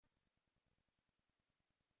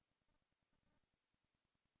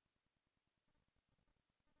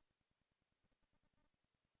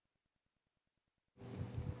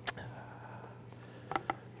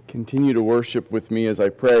Continue to worship with me as I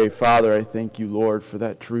pray. Father, I thank you, Lord, for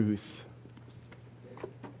that truth.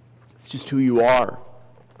 It's just who you are.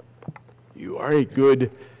 You are a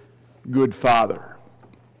good, good Father.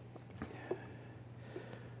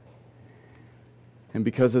 And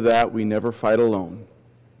because of that, we never fight alone.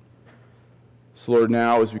 So, Lord,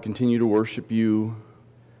 now as we continue to worship you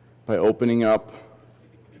by opening up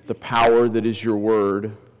the power that is your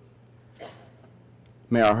word,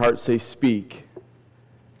 may our hearts say, speak,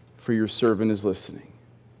 for your servant is listening.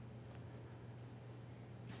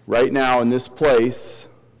 Right now in this place,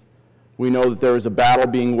 we know that there is a battle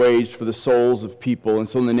being waged for the souls of people. And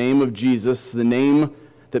so in the name of Jesus, the name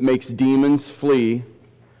that makes demons flee,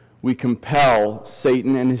 we compel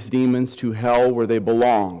Satan and his demons to hell where they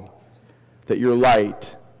belong, that your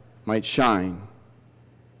light might shine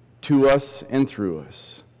to us and through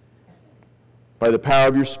us. By the power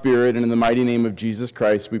of your Spirit and in the mighty name of Jesus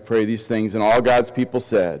Christ, we pray these things. And all God's people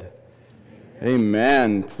said,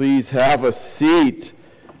 Amen. Please have a seat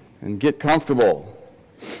and get comfortable.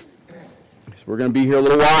 We're going to be here a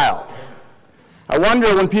little while. I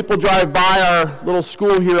wonder when people drive by our little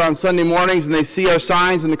school here on Sunday mornings and they see our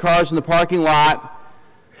signs and the cars in the parking lot,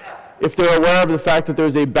 if they're aware of the fact that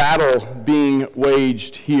there's a battle being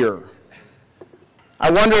waged here.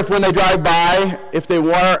 I wonder if when they drive by, if they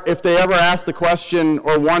ever ask the question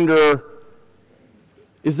or wonder,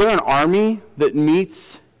 is there an army that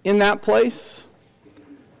meets in that place?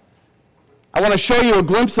 I want to show you a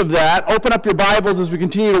glimpse of that. Open up your Bibles as we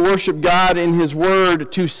continue to worship God in His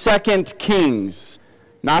Word to 2 Kings.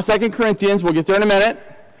 Not 2 Corinthians, we'll get there in a minute.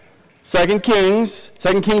 2 Kings.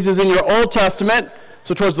 2 Kings is in your Old Testament.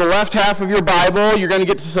 So towards the left half of your Bible, you're going to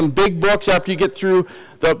get to some big books after you get through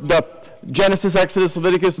the Genesis, Exodus,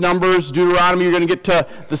 Leviticus, Numbers, Deuteronomy. You're going to get to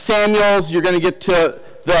the Samuels. You're going to get to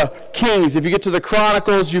the Kings. If you get to the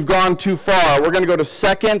Chronicles, you've gone too far. We're going to go to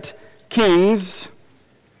 2 Kings.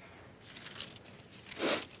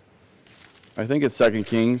 I think it's 2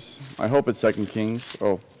 Kings. I hope it's 2 Kings.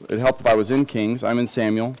 Oh, it'd help if I was in Kings. I'm in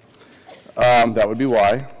Samuel. That would be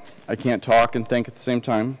why. I can't talk and think at the same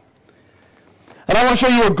time. And I want to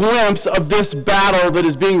show you a glimpse of this battle that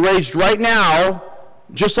is being waged right now,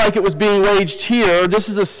 just like it was being waged here. This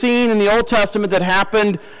is a scene in the Old Testament that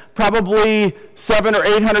happened probably 700 or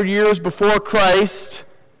 800 years before Christ,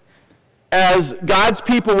 as God's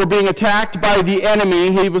people were being attacked by the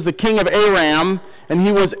enemy. He was the king of Aram, and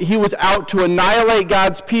he was out to annihilate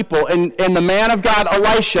God's people. And the man of God,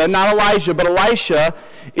 Elisha, not Elijah, but Elisha,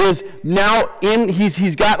 is now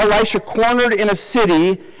he's got Elisha cornered in a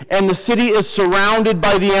city, and the city is surrounded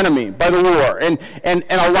by the enemy, by the war. And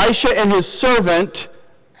Elisha and his servant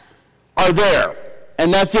are there.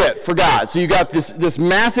 And that's it for God. So you got this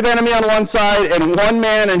massive enemy on one side and one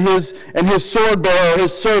man and his sword bearer,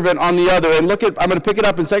 his servant, on the other. And I'm going to pick it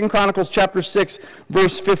up in 2 Chronicles chapter 6,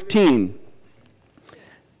 verse 15.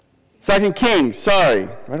 2 Kings, sorry.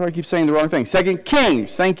 Why do I keep saying the wrong thing? 2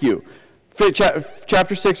 Kings, thank you.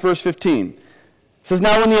 Chapter 6, verse 15. It says,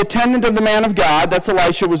 Now when the attendant of the man of God, that's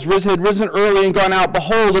Elisha, had risen early and gone out,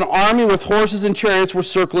 behold, an army with horses and chariots were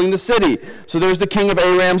circling the city. So there's the king of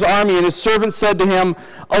Aram's army, and his servant said to him,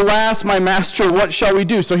 Alas, my master, what shall we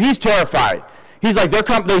do? So he's terrified. He's like,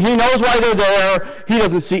 he knows why they're there. He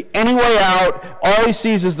doesn't see any way out. All he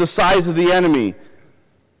sees is the size of the enemy.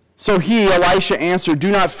 So Elisha, answered,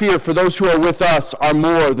 Do not fear, for those who are with us are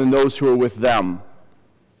more than those who are with them.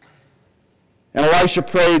 And Elisha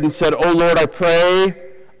prayed and said, O Lord, I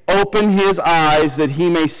pray, open his eyes that he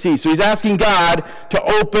may see. So he's asking God to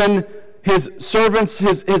open his servants,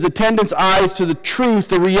 his attendants' eyes to the truth,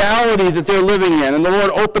 the reality that they're living in. And the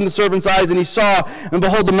Lord opened the servant's eyes, and he saw, and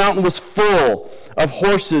behold, the mountain was full of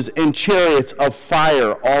horses and chariots of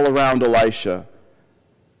fire all around Elisha.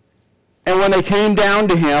 And when they came down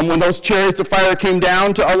to him, when those chariots of fire came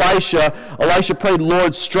down to Elisha, Elisha prayed,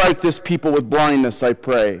 Lord, strike this people with blindness, I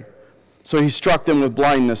pray. So he struck them with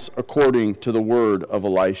blindness according to the word of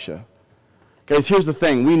Elisha. Guys, here's the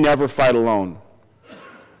thing. We never fight alone.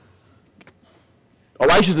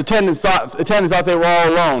 Elisha's attendants thought they were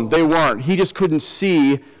all alone. They weren't. He just couldn't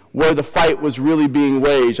see where the fight was really being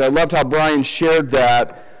waged. I loved how Brian shared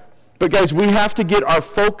that. But guys, we have to get our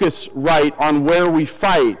focus right on where we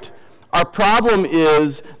fight. Our problem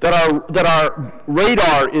is that our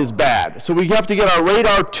radar is bad. So we have to get our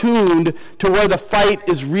radar tuned to where the fight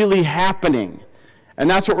is really happening. And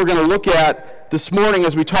that's what we're going to look at this morning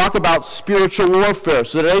as we talk about spiritual warfare.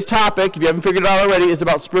 So today's topic, if you haven't figured it out already, is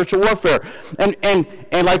about spiritual warfare. And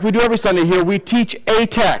like we do every Sunday here, we teach a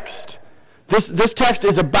text. This text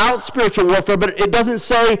is about spiritual warfare, but it doesn't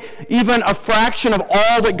say even a fraction of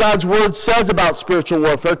all that God's Word says about spiritual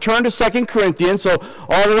warfare. Turn to 2 Corinthians, so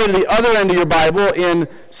all the way to the other end of your Bible. In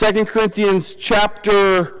 2 Corinthians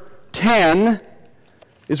chapter 10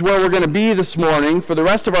 is where we're going to be this morning for the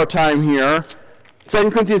rest of our time here.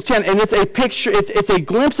 2 Corinthians 10, and it's a picture, it's a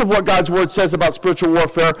glimpse of what God's Word says about spiritual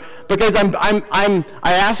warfare, because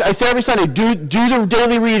I say every Sunday, do the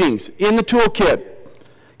daily readings in the toolkit.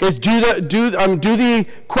 Guys, do the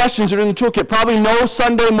questions that are in the toolkit. Probably no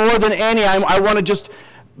Sunday more than any. I want to just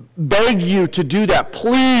beg you to do that.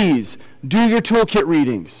 Please do your toolkit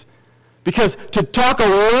readings. Because to talk a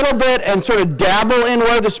little bit and sort of dabble in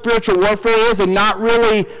where the spiritual warfare is and not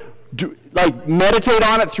really meditate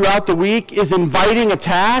on it throughout the week is inviting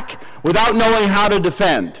attack without knowing how to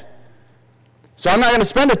defend. So I'm not going to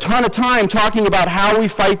spend a ton of time talking about how we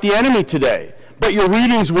fight the enemy today, but your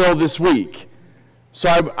readings will this week.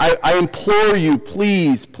 So I implore you,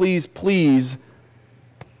 please, please, please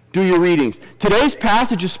do your readings. Today's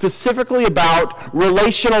passage is specifically about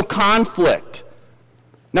relational conflict.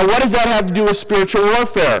 Now, what does that have to do with spiritual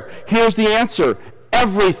warfare? Here's the answer.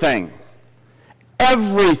 Everything.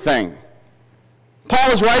 Everything.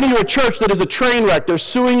 Paul is writing to a church that is a train wreck. They're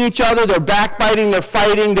suing each other, they're backbiting, they're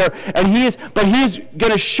fighting, but he's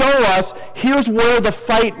going to show us here's where the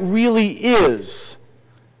fight really is.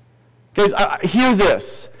 Guys, hear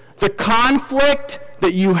this. The conflict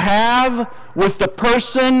that you have with the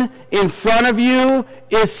person in front of you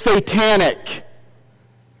is satanic.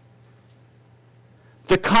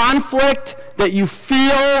 The conflict that you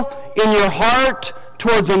feel in your heart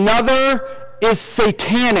towards another is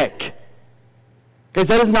satanic. Guys,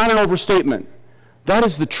 that is not an overstatement. That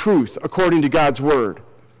is the truth according to God's Word.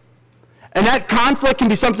 And that conflict can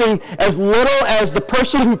be something as little as the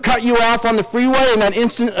person who cut you off on the freeway in that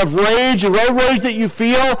instant of rage, and road rage that you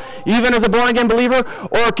feel, even as a born-again believer,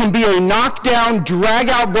 or it can be a knockdown,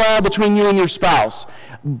 drag-out brawl between you and your spouse.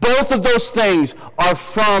 Both of those things are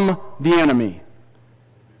from the enemy.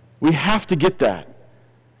 We have to get that.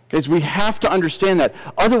 Guys, we have to understand that.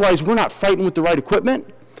 Otherwise, we're not fighting with the right equipment.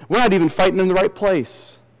 We're not even fighting in the right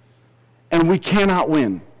place. And we cannot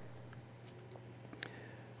win.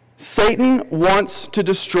 Satan wants to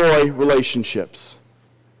destroy relationships.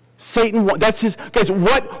 That's his, guys,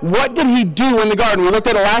 what did he do in the garden? We looked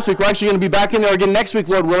at it last week. We're actually going to be back in there again next week,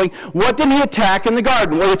 Lord willing. What did he attack in the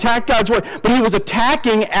garden? Well, he attacked God's Word. But he was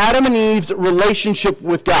attacking Adam and Eve's relationship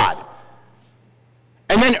with God.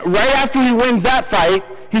 And then right after he wins that fight,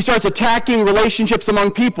 he starts attacking relationships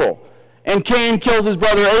among people. And Cain kills his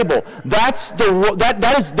brother Abel. That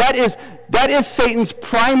is Satan's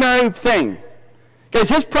primary thing. Guys,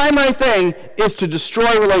 his primary thing is to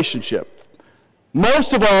destroy relationship.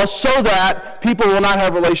 Most of all, so that people will not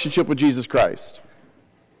have a relationship with Jesus Christ.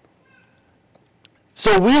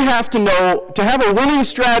 So we have to know, to have a winning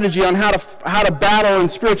strategy on how to battle in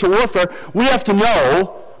spiritual warfare, we have to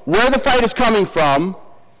know where the fight is coming from,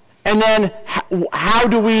 and then how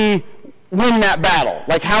do we win that battle?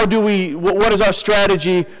 Like, what is our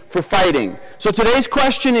strategy for fighting? So today's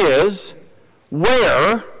question is,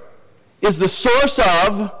 where is the source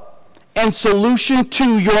of and solution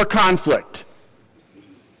to your conflict?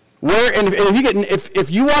 Where, and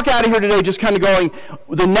if you walk out of here today just kind of going,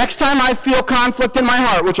 the next time I feel conflict in my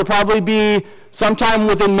heart, which will probably be sometime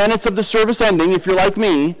within minutes of the service ending, if you're like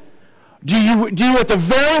me, do you at the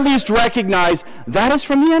very least recognize that is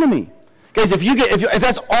from the enemy? Guys, if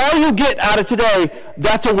that's all you get out of today,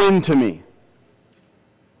 that's a win to me.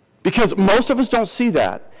 Because most of us don't see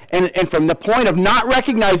that. And from the point of not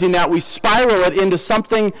recognizing that, we spiral it into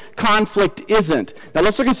something conflict isn't. Now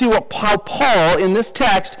let's look and see how Paul, in this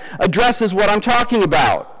text, addresses what I'm talking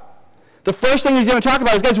about. The first thing he's going to talk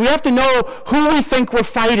about is, guys, we have to know who we think we're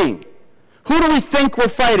fighting. Who do we think we're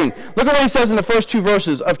fighting? Look at what he says in the first two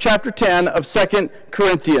verses of chapter 10 of 2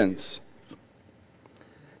 Corinthians.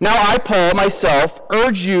 Now I, Paul, myself,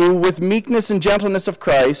 urge you with meekness and gentleness of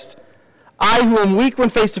Christ, I who am weak when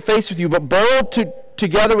face to face with you, but bold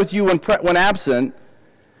together with you when absent,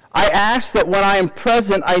 I ask that when I am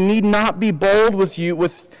present, I need not be bold with you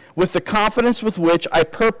with the confidence with which I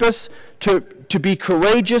purpose to be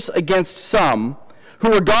courageous against some who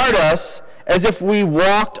regard us as if we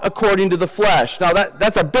walked according to the flesh. Now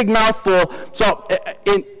that's a big mouthful. So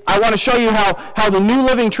I want to show you how the New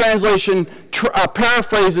Living Translation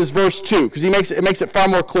paraphrases verse 2, because it makes it far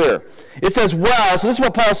more clear. It says, well, so this is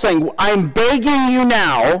what Paul's saying, I'm begging you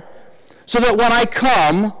now, so that when I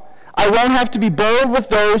come, I won't have to be bold with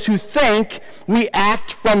those who think we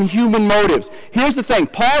act from human motives. Here's the thing.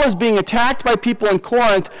 Paul is being attacked by people in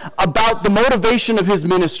Corinth about the motivation of his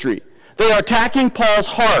ministry. They are attacking Paul's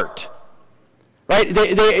heart. Right?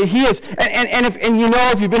 He is, and you know,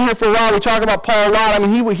 if you've been here for a while, we talk about Paul a lot. I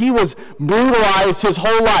mean, he was brutalized his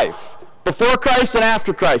whole life, before Christ and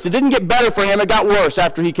after Christ. It didn't get better for him, it got worse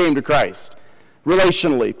after he came to Christ.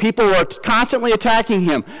 Relationally, people were constantly attacking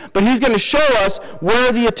him, but he's going to show us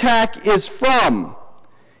where the attack is from.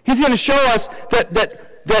 He's going to show us that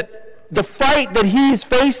the fight that he's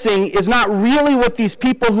facing is not really with these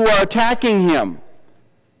people who are attacking him.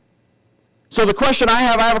 So the question I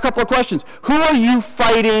have a couple of questions. Who are you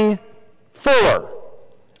fighting for?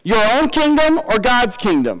 Your own kingdom or God's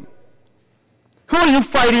kingdom? Who are you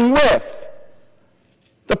fighting with?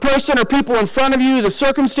 The person or people in front of you, the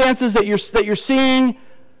circumstances that you're seeing,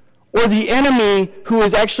 or the enemy who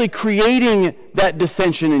is actually creating that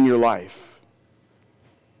dissension in your life?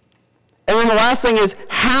 And then the last thing is,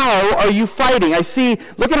 how are you fighting?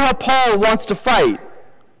 Look at how Paul wants to fight.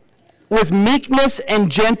 With meekness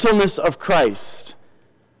and gentleness of Christ.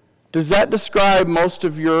 Does that describe most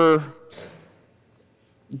of your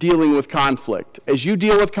dealing with conflict? As you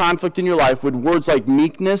deal with conflict in your life, would words like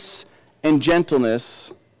meekness and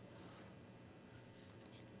gentleness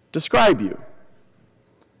describe you?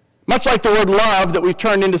 Much like the word love that we've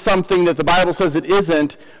turned into something that the Bible says it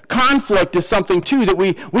isn't, conflict is something too that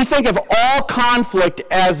we think of all conflict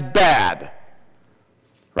as bad.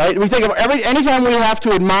 Right? We think of anytime we have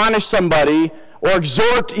to admonish somebody or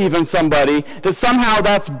exhort even somebody, that somehow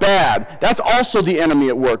that's bad. That's also the enemy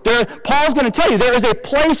at work. Paul's going to tell you there is a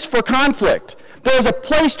place for conflict. There is a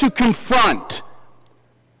place to confront.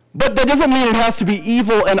 But that doesn't mean it has to be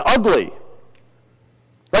evil and ugly.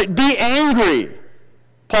 Right? Be angry,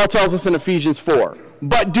 Paul tells us in Ephesians 4.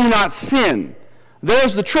 But do not sin.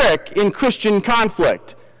 There's the trick in Christian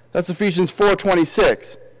conflict. That's Ephesians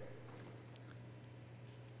 4:26.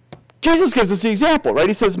 Jesus gives us the example, right?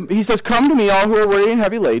 He says, come to me, all who are weary and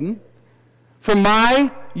heavy laden, for my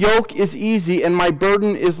yoke is easy and my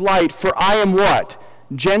burden is light, for I am what?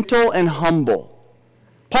 Gentle and humble.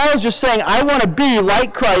 Paul is just saying, I want to be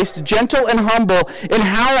like Christ, gentle and humble in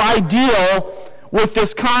how I deal with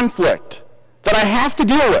this conflict that I have to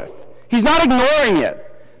deal with. He's not ignoring it.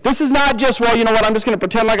 This is not just, well, you know what, I'm just going to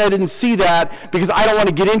pretend like I didn't see that because I don't want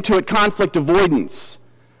to get into it, conflict avoidance.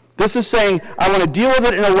 This is saying, I want to deal with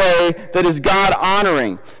it in a way that is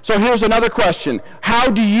God-honoring. So here's another question. How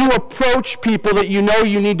do you approach people that you know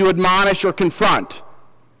you need to admonish or confront?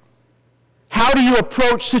 How do you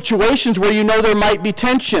approach situations where you know there might be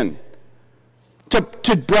tension?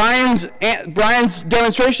 To Brian's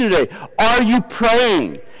demonstration today, are you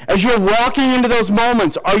praying? As you're walking into those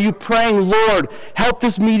moments, are you praying, Lord, help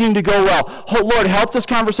this meeting to go well? Lord, help this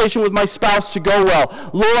conversation with my spouse to go well.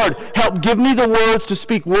 Lord, help give me the words to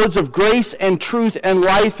speak words of grace and truth and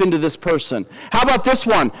life into this person. How about this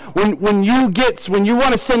one? When you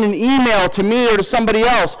want to send an email to me or to somebody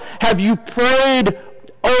else, have you prayed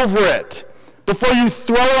over it before you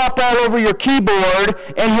throw up all over your keyboard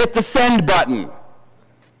and hit the send button?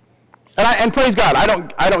 And praise God,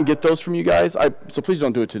 I don't get those from you guys, so please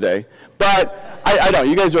don't do it today. But I don't.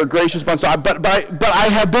 You guys are a gracious bunch. But I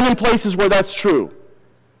have been in places where that's true.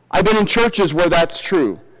 I've been in churches where that's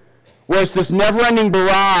true. Where it's this never-ending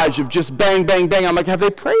barrage of just bang, bang, bang. I'm like, have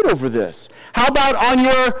they prayed over this? How about on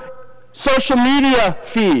your social media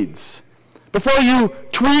feeds? Before you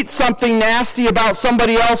tweet something nasty about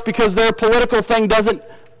somebody else because their political thing doesn't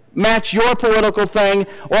match your political thing,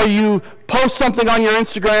 or you post something on your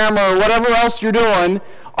Instagram or whatever else you're doing,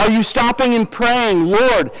 are you stopping and praying,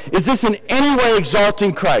 Lord, is this in any way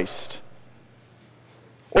exalting Christ?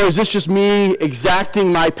 Or is this just me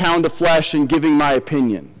exacting my pound of flesh and giving my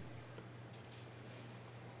opinion?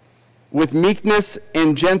 With meekness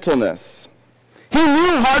and gentleness. He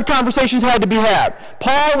knew hard conversations had to be had.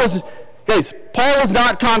 Paul was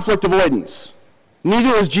not conflict avoidance.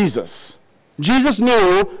 Neither was Jesus. Jesus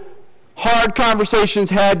knew hard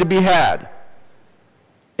conversations had to be had.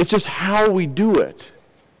 It's just how we do it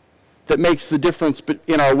that makes the difference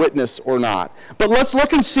in our witness or not. But let's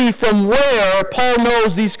look and see from where Paul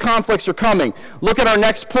knows these conflicts are coming. Look at our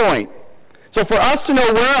next point. So for us to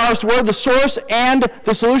know where the source and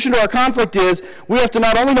the solution to our conflict is, we have to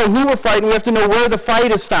not only know who we're fighting, we have to know where the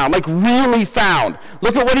fight is found, like really found.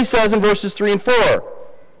 Look at what he says in verses 3 and 4.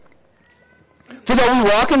 For though we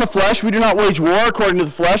walk in the flesh, we do not wage war according to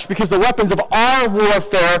the flesh, because the weapons of our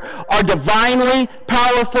warfare are divinely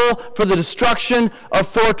powerful for the destruction of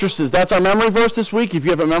fortresses. That's our memory verse this week. If you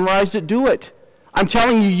haven't memorized it, do it. I'm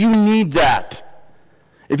telling you, you need that.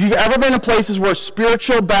 If you've ever been in places where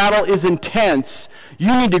spiritual battle is intense, you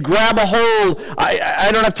need to grab a hold. I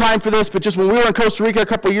don't have time for this, but just when we were in Costa Rica a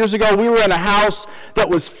couple of years ago, we were in a house that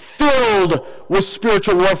was filled with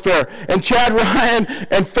spiritual warfare. And Chad Ryan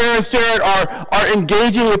and Farron Starrett are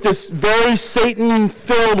engaging with this very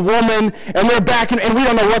Satan-filled woman, and they're back, and we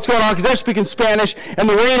don't know what's going on because they're speaking Spanish, and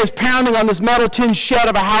the rain is pounding on this metal tin shed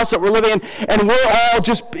of a house that we're living in, and we're all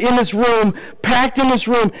just in this room, packed in this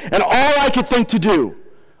room, and all I could think to do,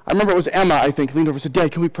 I remember it was Emma, I think, leaned over and said,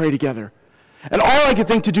 Dad, can we pray together? And all I could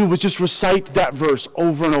think to do was just recite that verse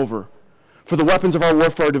over and over. For the weapons of our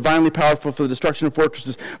warfare are divinely powerful for the destruction of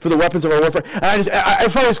fortresses, for the weapons of our warfare. And I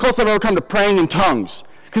probably as close as I've ever come to praying in tongues.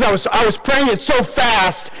 Because I was praying it so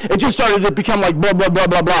fast, it just started to become like blah, blah, blah,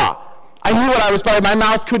 blah, blah. I knew what I was praying. My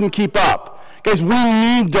mouth couldn't keep up. Guys, we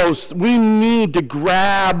need those. We need to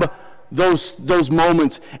grab those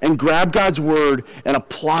moments and grab God's word and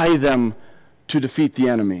apply them to defeat the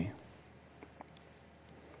enemy.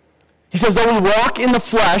 He says, though we walk in the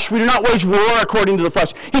flesh, we do not wage war according to the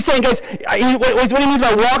flesh. He's saying, guys, what he means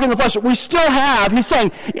by walk in the flesh, we still have, he's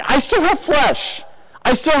saying, I still have flesh.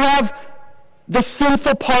 I still have the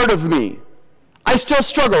sinful part of me. I still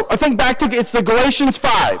struggle. I think back to, it's the Galatians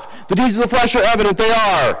 5. The deeds of the flesh are evident. They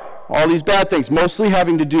are all these bad things, mostly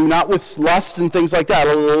having to do not with lust and things like that.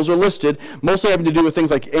 Those are listed. Mostly having to do with things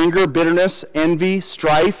like anger, bitterness, envy,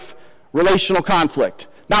 strife, relational conflict.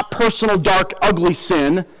 Not personal, dark, ugly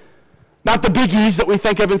sin. Not the biggies that we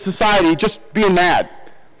think of in society, just being mad.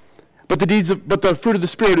 But the fruit of the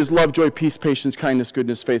Spirit is love, joy, peace, patience, kindness,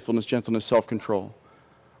 goodness, faithfulness, gentleness, self-control.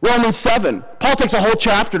 Romans 7. Paul takes a whole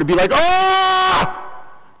chapter to be like,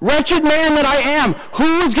 wretched man that I am,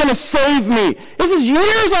 who is going to save me? This is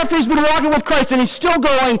years after he's been walking with Christ, and he's still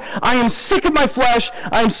going, I am sick of my flesh,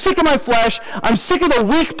 I am sick of my flesh, I'm sick of the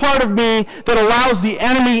weak part of me that allows the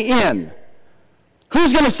enemy in.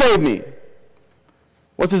 Who's going to save me?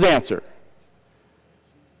 What's his answer?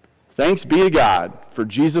 Thanks be to God for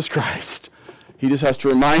Jesus Christ. He just has to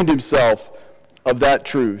remind himself of that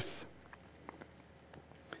truth.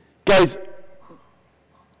 Guys,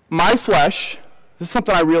 my flesh, this is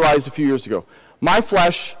something I realized a few years ago. My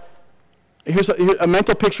flesh, here's a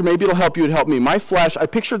mental picture, maybe it'll help you, it'll help me. My flesh, I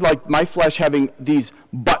pictured like my flesh having these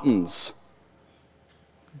buttons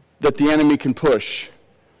that the enemy can push.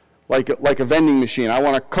 Like a vending machine. I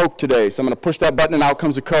want a Coke today, so I'm going to push that button and out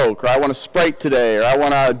comes a Coke. Or I want a Sprite today, or I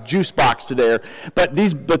want a juice box today. But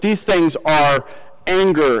these things are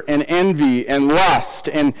anger and envy and lust.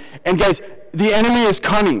 And guys, the enemy is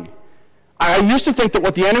cunning. I used to think that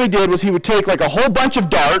what the enemy did was he would take like a whole bunch of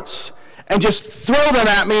darts and just throw them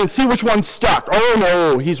at me and see which one stuck. Oh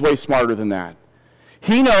no, he's way smarter than that.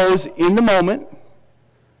 He knows in the moment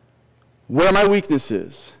where my weakness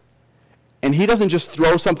is. And he doesn't just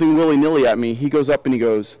throw something willy-nilly at me. He goes up and he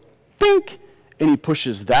goes, dink, and he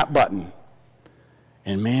pushes that button.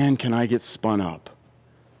 And man, can I get spun up.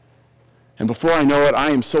 And before I know it, I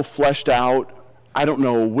am so fleshed out, I don't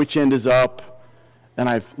know which end is up, and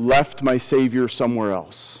I've left my Savior somewhere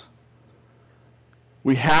else.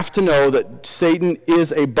 We have to know that Satan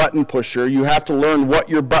is a button pusher. You have to learn what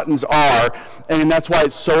your buttons are, and that's why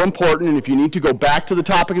it's so important. And if you need to go back to the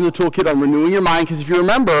topic in the toolkit on renewing your mind, because if you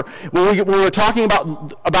remember, when we were talking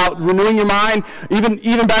about renewing your mind,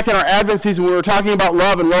 even back in our Advent season, we were talking about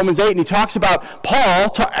love in Romans 8, and he talks about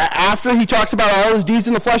Paul, after he talks about all his deeds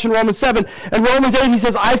in the flesh in Romans 7, and Romans 8, he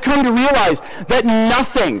says, I've come to realize that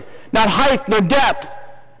nothing, not height, nor depth,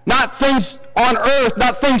 not things on earth,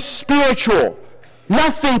 not things spiritual,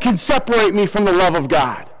 nothing can separate me from the love of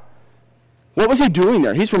God. What was he doing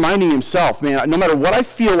there? He's reminding himself, man, no matter what I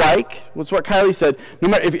feel like, that's what Kylie said, no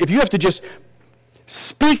matter if you have to just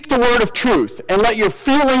speak the word of truth and let your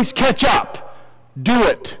feelings catch up, do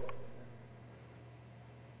it.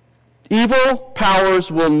 Evil powers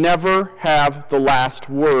will never have the last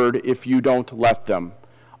word if you don't let them.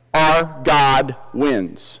 Our God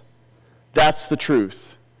wins. That's the truth.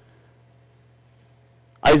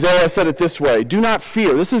 Isaiah said it this way, do not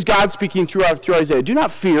fear. This is God speaking through Isaiah. Do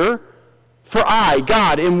not fear, for I,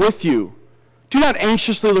 God, am with you. Do not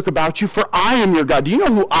anxiously look about you, for I am your God. Do you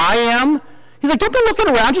know who I am? He's like, don't be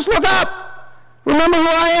looking around, just look up. Remember who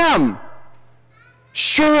I am.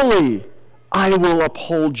 Surely I will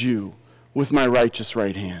uphold you with my righteous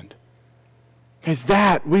right hand. Guys,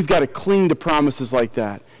 we've got to cling to promises like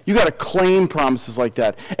that. You've got to claim promises like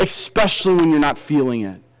that, especially when you're not feeling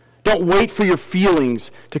it. Don't wait for your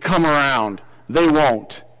feelings to come around. They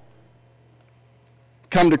won't.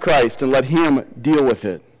 Come to Christ and let him deal with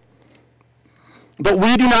it. But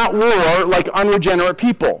we do not war like unregenerate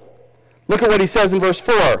people. Look at what he says in verse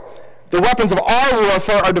 4. The weapons of our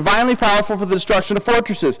warfare are divinely powerful for the destruction of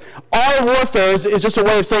fortresses. Our warfare is just a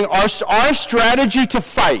way of saying our strategy to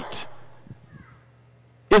fight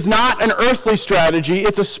is not an earthly strategy,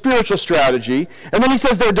 it's a spiritual strategy. And then he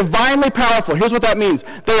says they're divinely powerful. Here's what that means.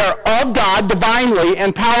 They are of God, divinely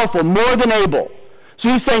and powerful, more than able. So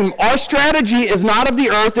he's saying our strategy is not of the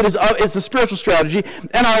earth, it's a spiritual strategy,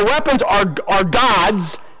 and our weapons are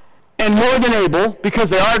God's and more than able, because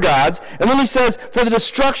they are God's. And then he says, for the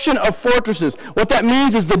destruction of fortresses. What that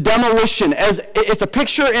means is the demolition. As it's a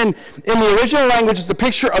picture in the original language, it's a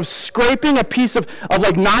picture of scraping a piece of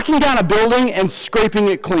like knocking down a building and scraping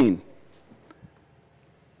it clean.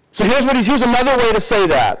 So here's another way to say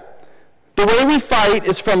that. The way we fight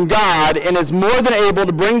is from God and is more than able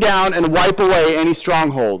to bring down and wipe away any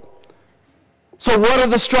stronghold. So what are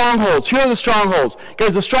the strongholds? Here are the strongholds.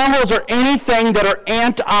 Guys, the strongholds are anything that are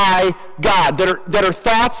anti-God, that are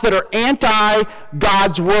thoughts that are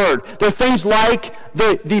anti-God's word. They're things like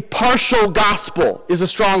the partial gospel is a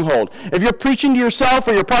stronghold. If you're preaching to yourself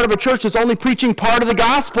or you're part of a church that's only preaching part of the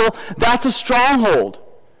gospel, that's a stronghold.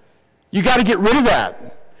 You got to get rid of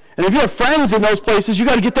that. And if you have friends in those places, you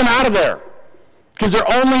got to get them out of there because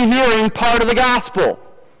they're only hearing part of the gospel.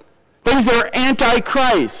 Things that are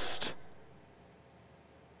anti-Christ.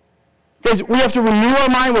 Guys, we have to renew our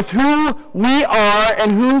mind with who we are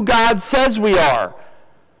and who God says we are.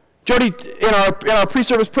 Jody, in our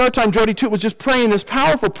pre-service prayer time, Jody too was just praying this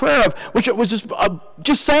powerful prayer of which it was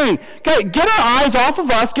just saying, okay, get our eyes off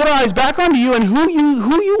of us, get our eyes back onto you and who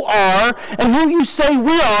you are and who you say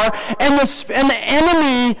we are, and the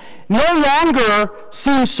enemy no longer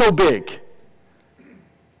seems so big.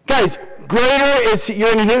 Guys, greater is,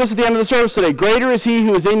 you're going to hear this at the end of the service today, greater is he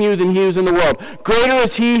who is in you than he who is in the world. Greater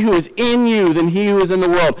is he who is in you than he who is in the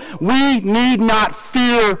world. We need not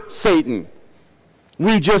fear Satan.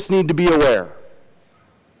 We just need to be aware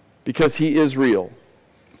because he is real.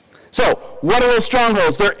 So, what are those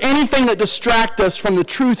strongholds? They're anything that distract us from the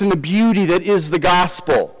truth and the beauty that is the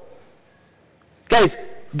gospel. Guys,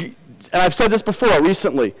 and I've said this before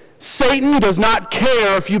recently, Satan does not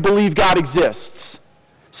care if you believe God exists.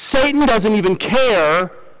 Satan doesn't even care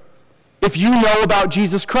if you know about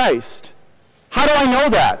Jesus Christ. How do I know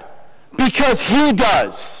that? Because he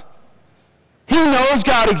does. He knows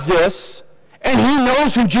God exists, and he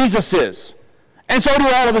knows who Jesus is. And so do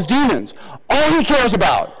all of his demons. All he cares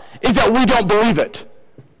about is that we don't believe it.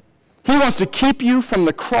 He wants to keep you from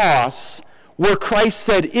the cross where Christ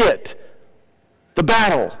said the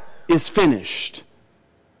battle is finished.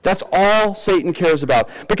 That's all Satan cares about.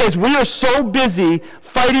 Because we are so busy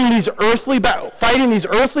fighting these earthly battles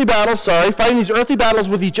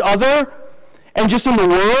with each other and just in the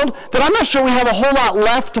world, that I'm not sure we have a whole lot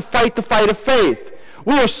left to fight the fight of faith.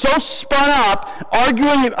 We are so spun up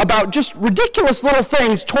arguing about just ridiculous little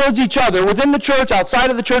things towards each other within the church, outside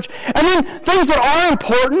of the church, and then things that are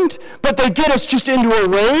important, but they get us just into a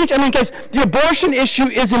rage. I mean, guys, the abortion issue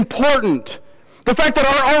is important. The fact that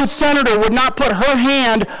our own senator would not put her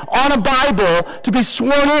hand on a Bible to be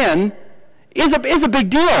sworn in is a big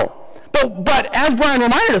deal. But as Brian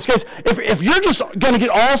reminded us, guys, if you're just going to get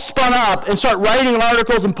all spun up and start writing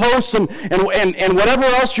articles and posts and whatever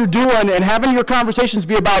else you're doing and having your conversations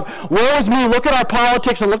be about, woe is me, look at our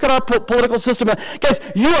politics and look at our political system. Guys,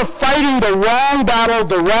 you are fighting the wrong battle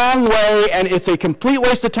the wrong way, and it's a complete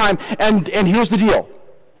waste of time. And here's the deal.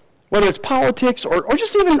 Whether it's politics or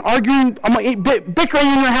just even arguing, bickering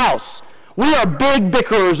in your house. We are big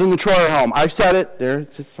bickerers in the Troyer home. I've said it. There,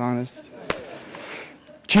 it's honest.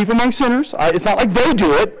 Chief among sinners. It's not like they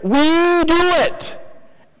do it. We do it.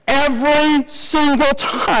 Every single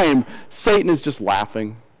time. Satan is just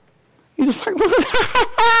laughing. He's just like, look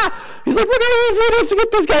at He's like, look at this. He needs to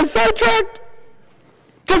get this guy sidetracked.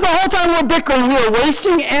 Because the whole time we're bickering, we are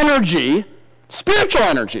wasting energy, spiritual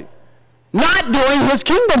energy, not doing his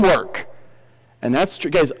kingdom work. And that's true.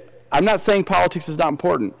 Guys, I'm not saying politics is not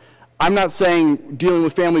important. I'm not saying dealing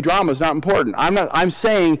with family drama is not important. I'm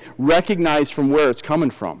saying recognize from where it's coming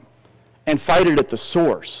from and fight it at the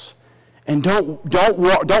source. And don't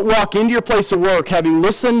walk into your place of work having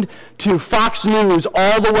listened to Fox News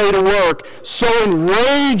all the way to work, so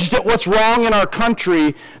enraged at what's wrong in our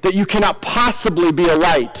country that you cannot possibly be a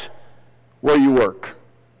light where you work.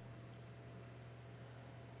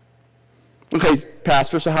 Okay,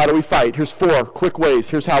 Pastor, so how do we fight? Here's 4 quick ways.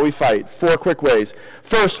 Here's how we fight. 4 quick ways.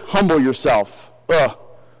 First, humble yourself.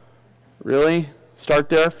 Really? Start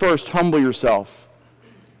there? First, humble yourself.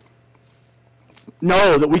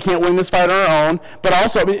 Know that we can't win this fight on our own, but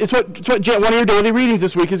also, it's what one of your daily readings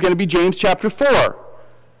this week is going to be James chapter 4.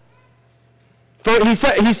 He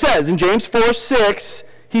says in James 4:6,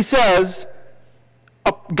 he says,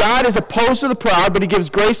 God is opposed to the proud, but he gives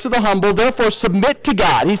grace to the humble. Therefore, submit to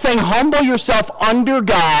God. He's saying, humble yourself under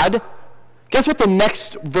God. Guess what the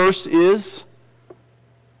next verse is?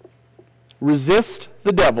 Resist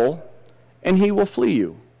the devil, and he will flee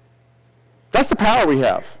you. That's the power we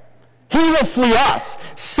have. He will flee us.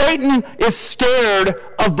 Satan is scared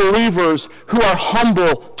of believers who are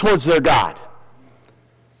humble towards their God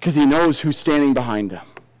because he knows who's standing behind them.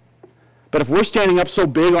 But if we're standing up so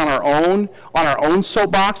big on our own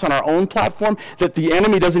soapbox, on our own platform, that the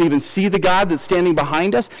enemy doesn't even see the God that's standing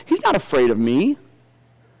behind us, he's not afraid of me.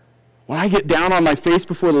 When I get down on my face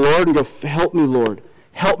before the Lord and go, help me, Lord,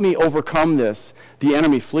 help me overcome this, the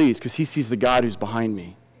enemy flees because he sees the God who's behind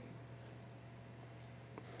me.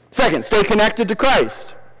 Second, stay connected to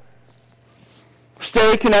Christ.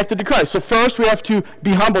 Stay connected to Christ. So first, we have to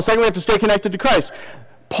be humble. Second, we have to stay connected to Christ.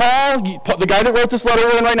 Paul, the guy that wrote this letter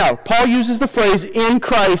we're in right now, Paul uses the phrase in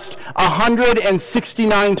Christ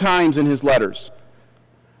 169 times in his letters.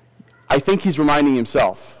 I think he's reminding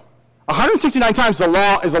himself. 169 times is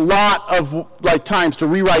a lot of times to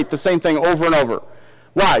rewrite the same thing over and over.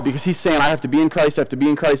 Why? Because he's saying, I have to be in Christ, I have to be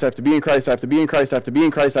in Christ, I have to be in Christ, I have to be in Christ, I have to be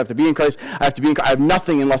in Christ, I have to be in Christ, I have to be in Christ. I have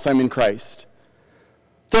nothing unless I'm in Christ.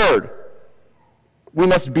 Third, we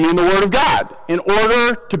must be in the Word of God. In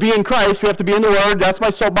order to be in Christ, we have to be in the Word. That's my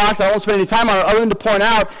soapbox. I won't spend any time on it other than to point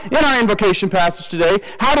out in our invocation passage today,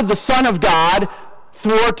 how did the Son of God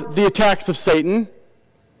thwart the attacks of Satan?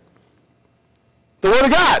 The Word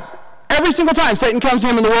of God. Every single time Satan comes to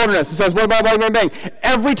him in the wilderness and says, bang, bang, bang, bang.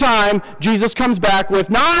 Every time Jesus comes back with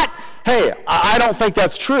not, hey, I don't think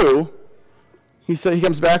that's true. He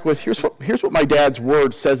comes back with, here's what my dad's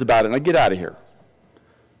word says about it. And I get out of here.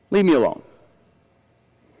 Leave me alone.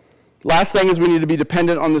 Last thing is we need to be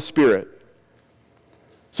dependent on the Spirit.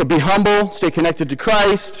 So be humble, stay connected to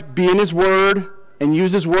Christ, be in his word, and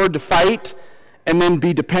use his word to fight, and then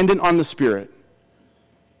be dependent on the Spirit.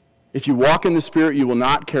 If you walk in the Spirit, you will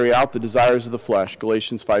not carry out the desires of the flesh,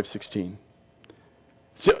 Galatians 5:16.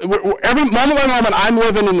 So every moment by moment, I'm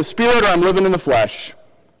living in the Spirit or I'm living in the flesh.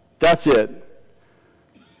 That's it.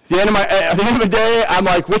 At the end of the day, I'm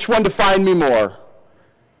like, which one defined me more?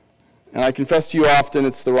 And I confess to you often,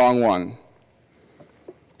 it's the wrong one.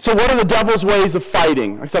 So what are the devil's ways of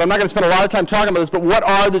fighting? Like I said, I'm not going to spend a lot of time talking about this, but what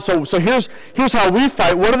are the, so here's how we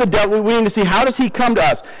fight. What are the devil, we need to see, how does he come to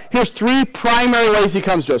us? Here's three primary ways he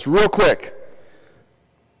comes to us, real quick.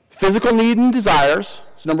 Physical need and desires.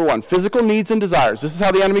 So number one, physical needs and desires. This is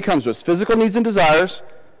how the enemy comes to us. Physical needs and desires,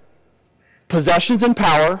 possessions and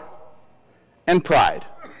power, and pride.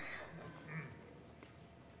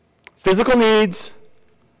 Physical needs,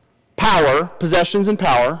 power, possessions and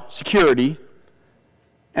power, security,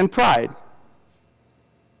 and pride.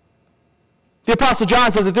 The Apostle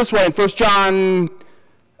John says it this way in 1 John,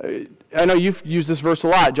 I know you've used this verse a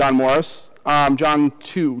lot, John Morris, 1 John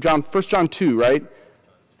 2, right?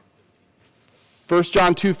 1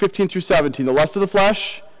 John 2, 15 through 17, the lust of the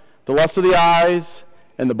flesh, the lust of the eyes,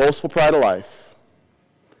 and the boastful pride of life.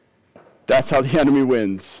 That's how the enemy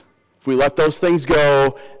wins. If we let those things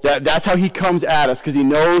go, that's how he comes at us, because he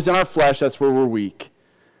knows in our flesh that's where we're weak.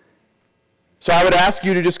 So I would ask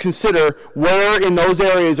you to just consider where in those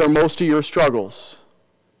areas are most of your struggles.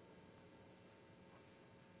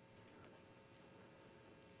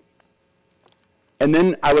 And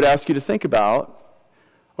then I would ask you to think about,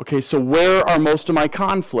 okay, so where are most of my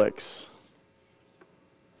conflicts?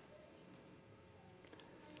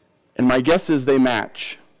 And my guess is they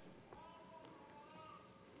match.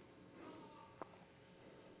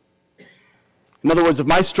 In other words, if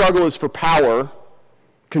my struggle is for power,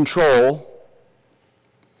 control,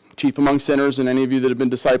 chief among sinners, and any of you that have been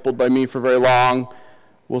discipled by me for very long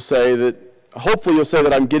will say that, hopefully you'll say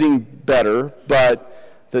that I'm getting better,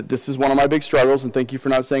 but that this is one of my big struggles, and thank you for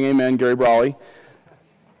not saying amen, Gary Brawley,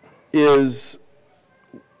 is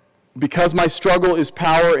because my struggle is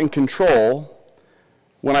power and control,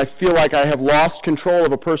 when I feel like I have lost control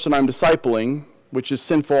of a person I'm discipling, which is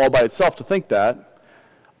sinful all by itself to think that,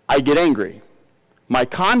 I get angry. My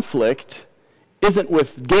conflict isn't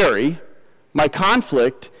with Gary. My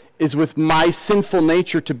conflict is with my sinful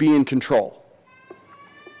nature to be in control.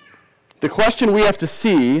 The question we have to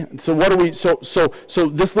see, so what do we, so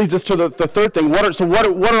this leads us to the third thing.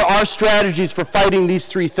 What are our strategies for fighting these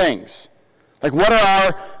three things? Like, what are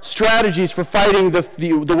our strategies for fighting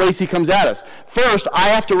the ways he comes at us? First, I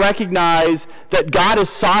have to recognize that God is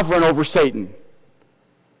sovereign over Satan.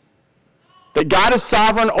 That God is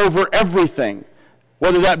sovereign over everything.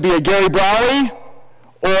 Whether that be a Gary Brawley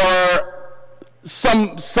or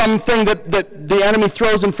something that the enemy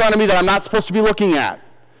throws in front of me that I'm not supposed to be looking at.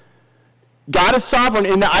 God is sovereign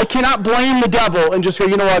in that I cannot blame the devil and just go,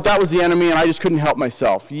 you know what, that was the enemy and I just couldn't help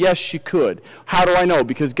myself. Yes, you could. How do I know?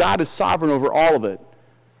 Because God is sovereign over all of it.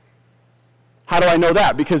 How do I know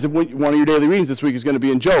that? Because one of your daily readings this week is going to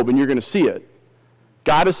be in Job, and you're going to see it.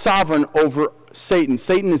 God is sovereign over Satan.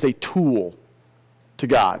 Satan is a tool to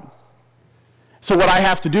God. So what I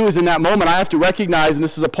have to do is in that moment, I have to recognize, and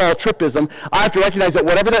this is a Paul Trippism, I have to recognize that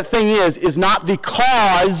whatever that thing is not the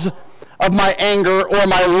cause of my anger or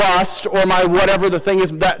my lust or my whatever the thing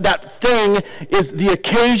is. That thing is the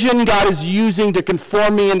occasion God is using to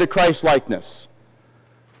conform me into Christ's likeness.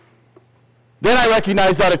 Then I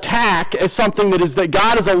recognize that attack as something that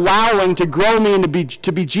God is allowing to grow me and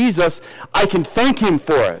to be Jesus. I can thank him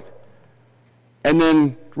for it. And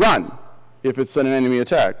then run if it's an enemy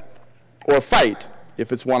attack. Or fight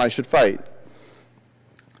if it's one I should fight.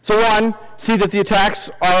 So one, see that the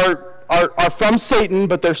attacks are from Satan,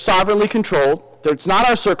 but they're sovereignly controlled. It's not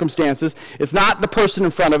our circumstances. It's not the person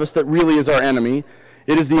in front of us that really is our enemy.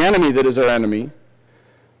 It is the enemy that is our enemy.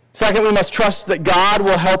 Second, we must trust that God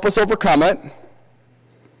will help us overcome it.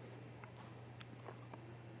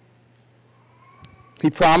 He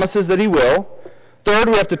promises that he will. Third,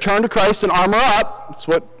 we have to turn to Christ and armor up. It's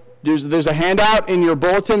what there's a handout in your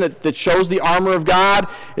bulletin that shows the armor of God.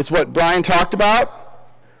 It's what Brian talked about.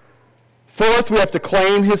 Fourth, we have to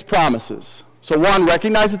claim his promises. So one,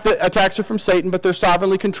 recognize that the attacks are from Satan, but they're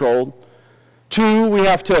sovereignly controlled. Two, we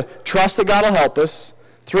have to trust that God will help us.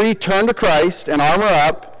 Three, turn to Christ and armor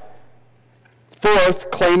up. Fourth,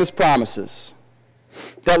 claim his promises.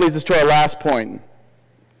 That leads us to our last point.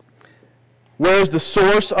 Where's the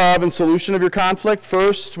source of and solution of your conflict?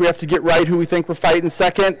 First, we have to get right who we think we're fighting.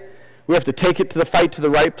 Second, we have to take it to the fight to the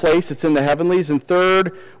right place. It's in the heavenlies. And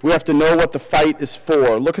third, we have to know what the fight is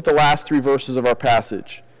for. Look at the last 3 verses of our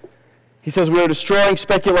passage. He says, we are destroying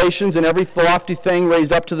speculations and every lofty thing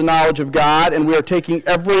raised up to the knowledge of God, and we are taking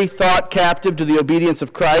every thought captive to the obedience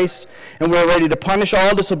of Christ, and we are ready to punish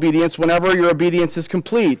all disobedience whenever your obedience is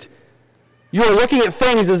complete. You are looking at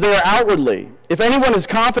things as they are outwardly. If anyone is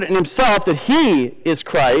confident in himself that he is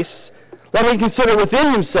Christ's, let him consider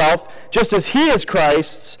within himself, just as he is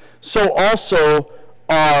Christ's, so also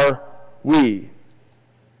are we.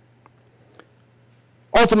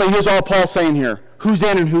 Ultimately, here's all Paul's saying here. Who's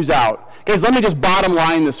in and who's out? Guys, let me just bottom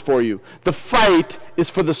line this for you. The fight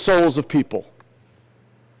is for the souls of people.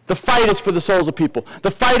 The fight is for the souls of people.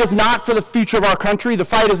 The fight is not for the future of our country. The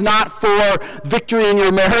fight is not for victory in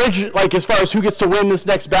your marriage, like as far as who gets to win this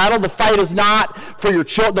next battle. The fight is not for your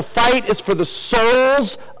children. The fight is for the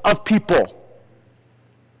souls of people.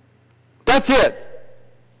 That's it.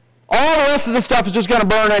 All the rest of this stuff is just going to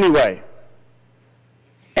burn anyway.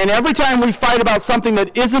 And every time we fight about something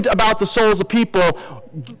that isn't about the souls of people,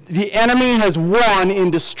 the enemy has won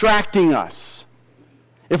in distracting us.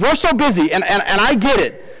 If we're so busy, and I get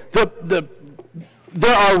it,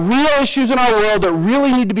 there are real issues in our world that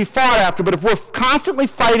really need to be fought after, but if we're constantly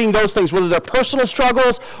fighting those things, whether they're personal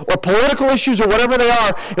struggles or political issues or whatever they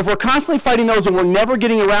are, if we're constantly fighting those and we're never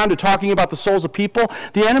getting around to talking about the souls of people,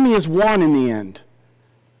 the enemy has won in the end.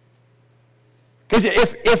 Because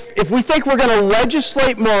if we think we're going to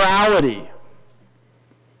legislate morality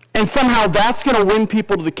and somehow that's going to win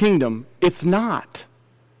people to the kingdom, it's not.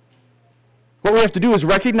 What we have to do is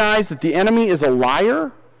recognize that the enemy is a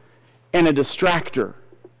liar and a distractor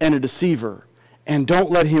and a deceiver, and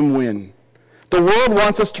don't let him win. The world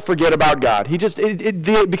wants us to forget about God. Because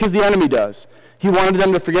the enemy does. He wanted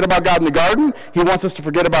them to forget about God in the garden. He wants us to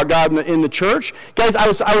forget about God in the church. Guys, I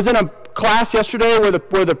was in a class yesterday where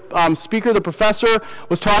the speaker, the professor,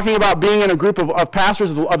 was talking about being in a group of pastors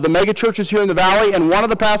of the mega churches here in the valley, and one of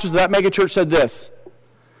the pastors of that mega church said this: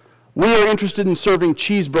 "We are interested in serving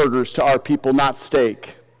cheeseburgers to our people, not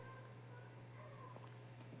steak."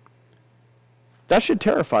 That should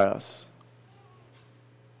terrify us.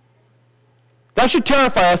 That should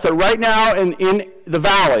terrify us that right now in the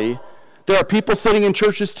valley, there are people sitting in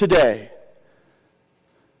churches today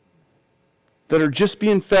that are just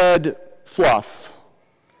being fed fluff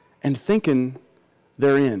and thinking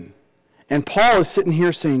they're in. And Paul is sitting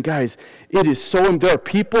here saying, guys, it is so, there are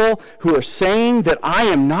people who are saying that I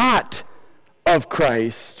am not of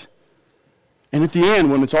Christ. And at the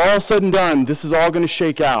end, when it's all said and done, this is all going to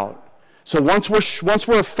shake out. So once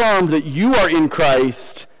we're affirmed that you are in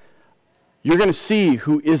Christ, you're going to see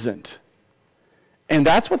who isn't. And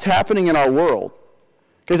that's what's happening in our world.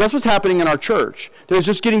 Because that's what's happening in our church. There's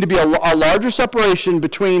just getting to be a larger separation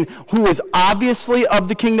between who is obviously of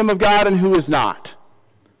the kingdom of God and who is not.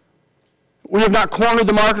 We have not cornered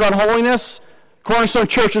the market on holiness, Cornerstone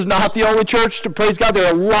Church is not the only church. Praise God,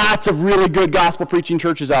 there are lots of really good gospel preaching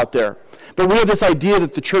churches out there. But we have this idea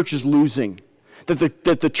that the church is losing, that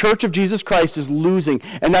the Church of Jesus Christ is losing,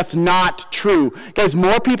 and that's not true. Guys,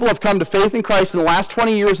 more people have come to faith in Christ in the last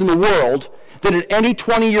 20 years in the world than in any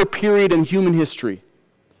 20-year period in human history.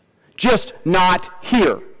 Just not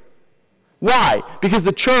here. Why? Because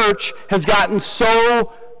the church has gotten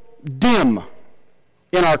so dim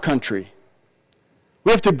in our country.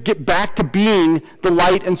 We have to get back to being the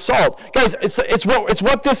light and salt. Guys, it's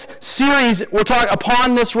what this series we're talking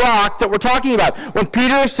upon this rock that we're talking about. When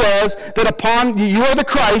Peter says that upon you are the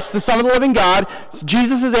Christ, the Son of the living God,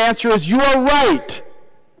 Jesus' answer is, you are right.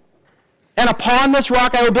 And upon this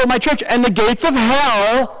rock I will build my church, and the gates of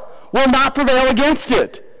hell will not prevail against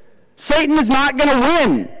it. Satan is not going to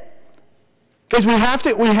win. Because we have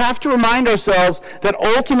to remind ourselves that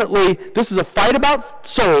ultimately this is a fight about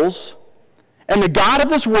souls. And the God of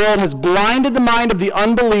this world has blinded the mind of the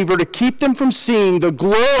unbeliever to keep them from seeing the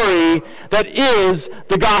glory that is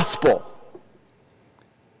the gospel.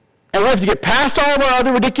 And we have to get past all of our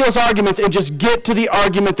other ridiculous arguments and just get to the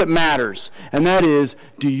argument that matters. And that is,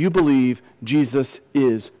 do you believe Jesus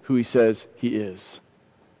is who he says he is?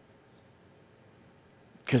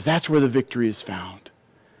 Because that's where the victory is found.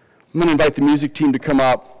 I'm going to invite the music team to come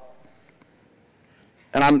up.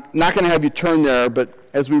 And I'm not going to have you turn there, but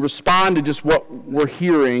as we respond to just what we're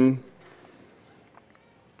hearing,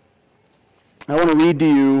 I want to read to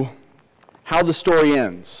you how the story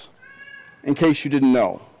ends, in case you didn't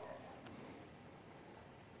know.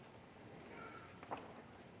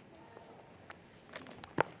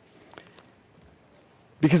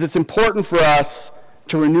 Because it's important for us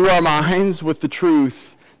to renew our minds with the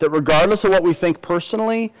truth that regardless of what we think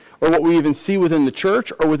personally, or what we even see within the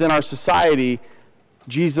church or within our society,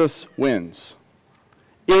 Jesus wins.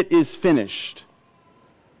 It is finished.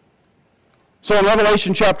 So in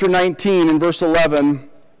Revelation chapter 19 and verse 11,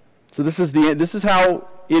 so this is how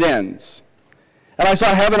it ends. And I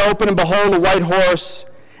saw heaven open, and behold, a white horse,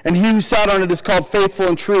 and he who sat on it is called Faithful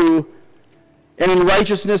and True, and in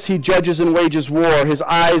righteousness he judges and wages war. His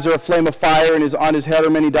eyes are a flame of fire, and on his head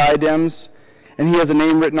are many diadems, and he has a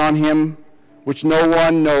name written on him which no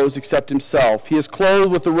one knows except himself. He is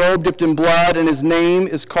clothed with a robe dipped in blood, and his name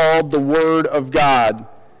is called the Word of God.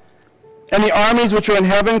 And the armies which are in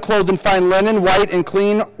heaven, clothed in fine linen, white and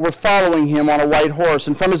clean, were following him on a white horse.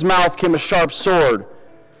 And from his mouth came a sharp sword,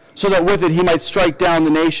 so that with it he might strike down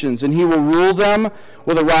the nations. And he will rule them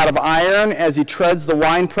with a rod of iron, as he treads the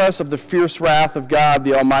winepress of the fierce wrath of God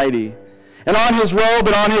the Almighty. And on his robe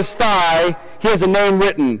and on his thigh he has a name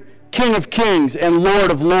written, King of Kings and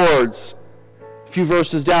Lord of Lords. A few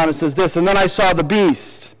verses down it says this, and then I saw the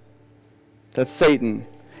beast, that's Satan,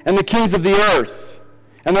 and the kings of the earth,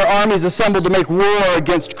 and their armies assembled to make war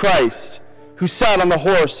against Christ, who sat on the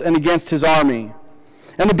horse, and against his army.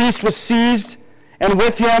 And the beast was seized, and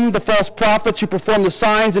with him the false prophets who performed the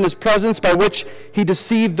signs in his presence, by which he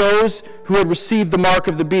deceived those who had received the mark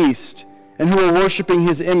of the beast, and who were worshiping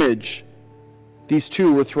his image. These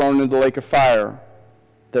two were thrown into the lake of fire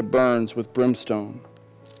that burns with brimstone.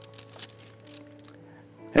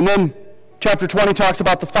 And then chapter 20 talks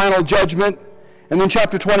about the final judgment. And then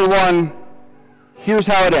chapter 21, here's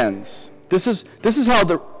how it ends. This is how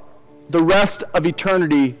the rest of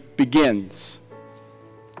eternity begins.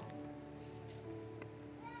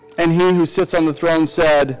 And he who sits on the throne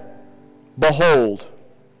said, Behold,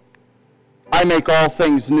 I make all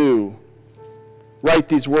things new. Write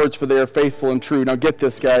these words, for they are faithful and true. Now get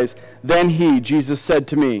this, guys. Then he, Jesus, said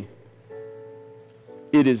to me,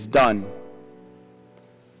 It is done.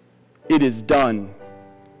 It is done.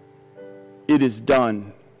 It is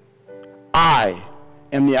done. I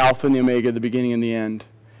am the Alpha and the Omega, the beginning and the end.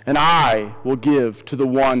 And I will give to the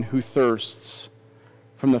one who thirsts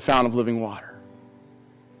from the fount of living water.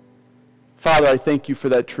 Father, I thank you for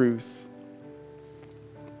that truth.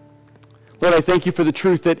 Lord, I thank you for the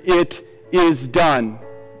truth that it is done.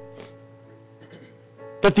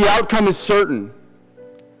 That the outcome is certain.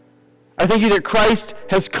 I thank you that Christ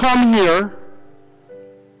has come here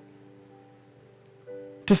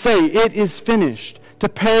to say it is finished, to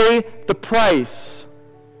pay the price.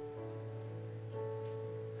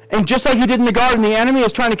 And just like he did in the garden, the enemy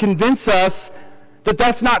is trying to convince us that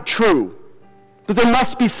that's not true, that there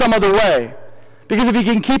must be some other way. Because if he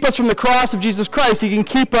can keep us from the cross of Jesus Christ, he can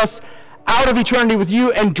keep us out of eternity with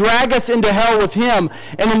you and drag us into hell with him.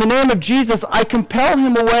 And in the name of Jesus, I compel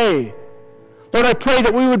him away. Lord, I pray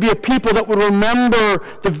that we would be a people that would remember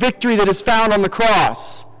the victory that is found on the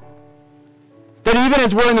cross. That even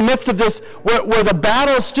as we're in the midst of this, where the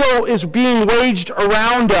battle still is being waged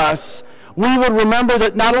around us, we would remember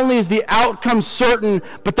that not only is the outcome certain,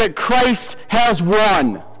 but that Christ has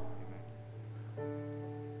won.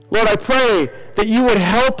 Lord, I pray that you would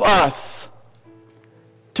help us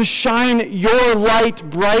to shine your light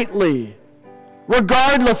brightly,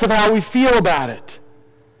 regardless of how we feel about it,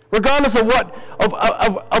 regardless of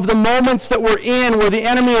of the moments that we're in where the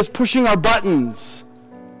enemy is pushing our buttons.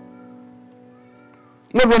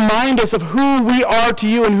 Lord, remind us of who we are to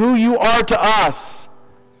you and who you are to us.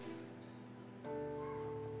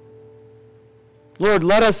 Lord,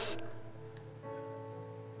 let us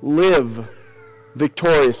live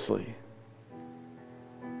victoriously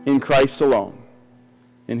in Christ alone.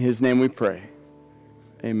 In his name we pray.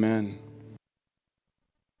 Amen.